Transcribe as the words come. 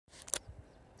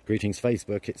Greetings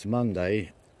Facebook, it's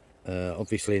Monday,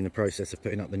 obviously in the process of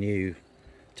putting up the new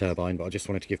turbine, but I just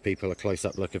wanted to give people a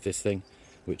close-up look of this thing,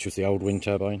 which was the old wind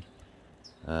turbine.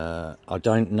 I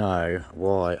don't know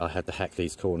why I had to hack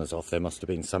these corners off. There must have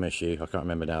been some issue, I can't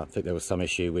remember now. I think there was some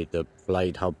issue with the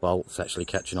blade hub bolts actually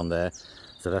catching on there,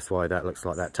 so that's why that looks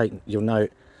like that. You'll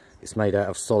note it's made out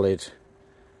of solid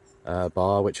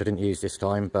bar, which I didn't use this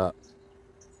time, but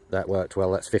that worked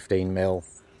well. That's 15mm.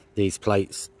 These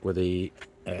plates were the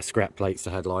scrap plates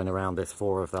I had lying around. There's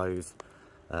 4 of those.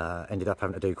 Ended up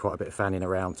having to do quite a bit of fanning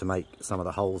around to make some of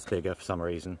the holes bigger for some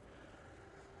reason.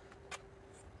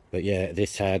 But yeah,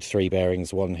 this had 3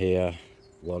 bearings, one here,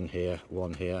 one here,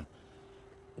 one here.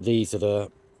 These are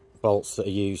the bolts that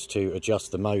are used to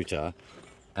adjust the motor,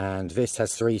 and this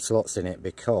has 3 slots in it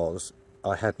because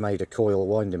I had made a coil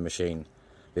winding machine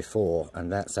before,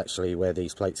 and that's actually where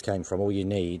these plates came from. All you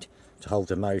need to hold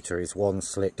the motor is 1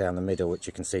 slit down the middle, which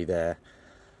you can see there.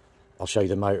 I'll show you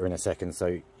the motor in a second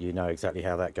so you know exactly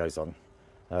how that goes on.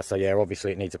 So yeah,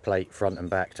 obviously it needs a plate front and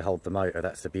back to hold the motor.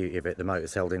 That's the beauty of it. The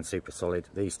motor's held in super solid.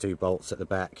 These 2 bolts at the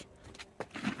back.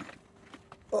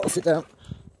 Oh, sit down.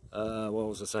 What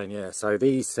was I saying? Yeah, so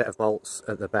these set of bolts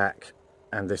at the back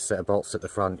and this set of bolts at the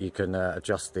front, you can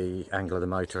adjust the angle of the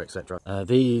motor, etc.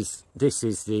 This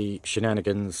is the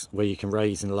shenanigans where you can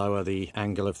raise and lower the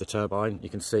angle of the turbine. You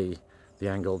can see the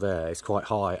angle there is quite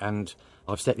high, and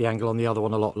I've set the angle on the other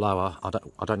one a lot lower. I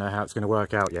don't know how it's going to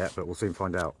work out yet, but we'll soon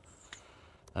find out.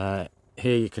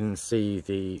 Here you can see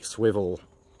the swivel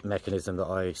mechanism that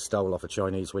I stole off a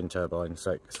Chinese wind turbine.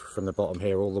 So from the bottom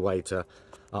here all the way to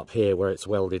up here where it's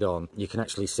welded on, you can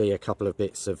actually see a couple of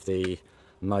bits of the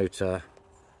motor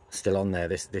still on there.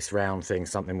 This round thing,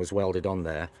 something was welded on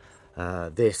there.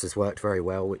 This has worked very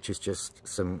well, which is just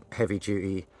some heavy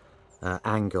duty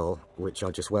angle, which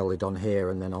I just welded on here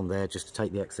and then on there just to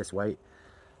take the excess weight.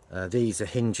 These are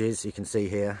hinges, you can see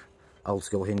here, old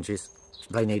school hinges.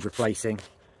 They need replacing.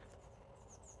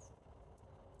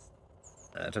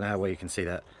 I don't know how well you can see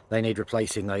that. They need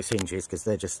replacing, those hinges, because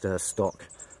they're just stock.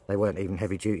 They weren't even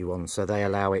heavy duty ones, so they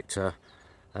allow it to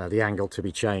the angle to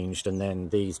be changed, and then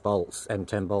these bolts,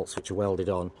 M10 bolts, which are welded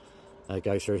on,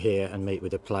 go through here and meet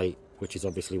with a plate, which is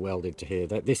obviously welded to here.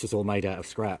 This is all made out of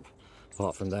scrap.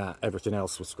 Apart from that, everything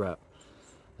else was scrap.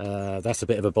 That's a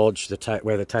bit of a bodge.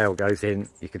 Where the tail goes in,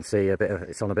 you can see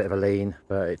it's on a bit of a lean,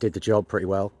 but it did the job pretty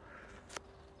well.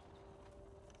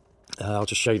 I'll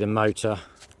just show you the motor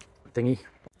thingy.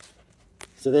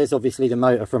 So there's obviously the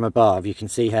motor from above. You can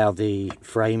see how the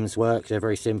frames work. They're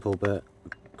very simple but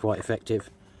quite effective.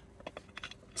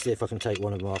 See if I can take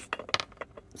one of them off.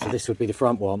 So this would be the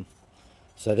front one.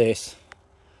 So this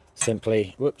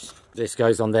simply, whoops, this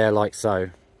goes on there like so,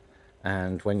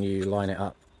 and when you line it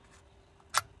up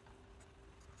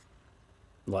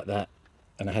like that,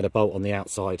 and I had a bolt on the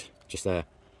outside just there,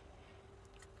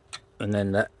 and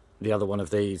then the other one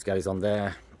of these goes on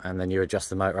there, and then you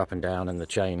adjust the motor up and down and the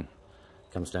chain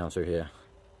comes down through here.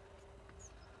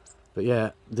 But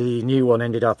yeah, the new one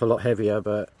ended up a lot heavier,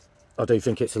 but I do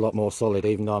think it's a lot more solid,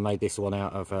 even though I made this one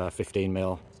out of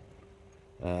 15mm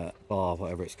bar,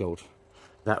 whatever it's called.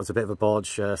 That was a bit of a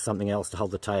bodge. Something else to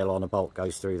hold the tail on, a bolt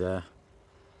goes through there.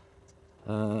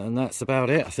 And that's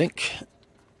about it, I think.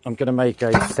 I'm going to make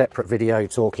a separate video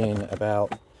talking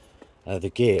about the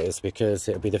gears, because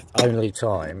it'll be the only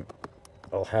time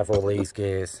I'll have all these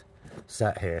gears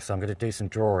sat here. So I'm going to do some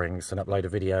drawings and upload a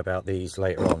video about these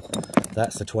later on.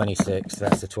 That's the 26,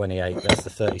 that's the 28, that's the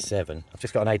 37. I've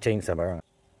just got an 18 somewhere, right?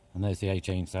 And there's the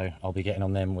 18, so I'll be getting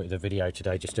on them with the video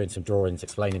today, just doing some drawings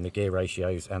explaining the gear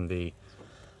ratios and the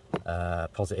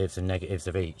positives and negatives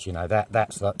of each. You know,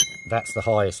 that's the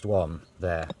highest one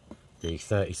there, the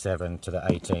 37 to the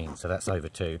 18, so that's over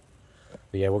 2.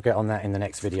 But yeah, we'll get on that in the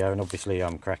next video, and obviously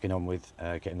I'm cracking on with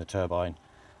getting the turbine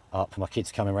up. My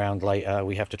kid's coming around later.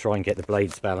 We have to try and get the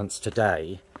blades balanced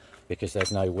today because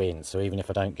there's no wind, so even if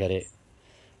I don't get it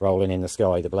rolling in the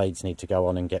sky, the blades need to go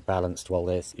on and get balanced while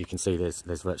you can see there's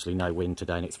virtually no wind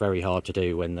today, and it's very hard to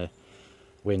do when the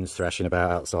wind's thrashing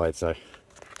about outside. So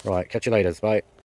right, catch you later, bye.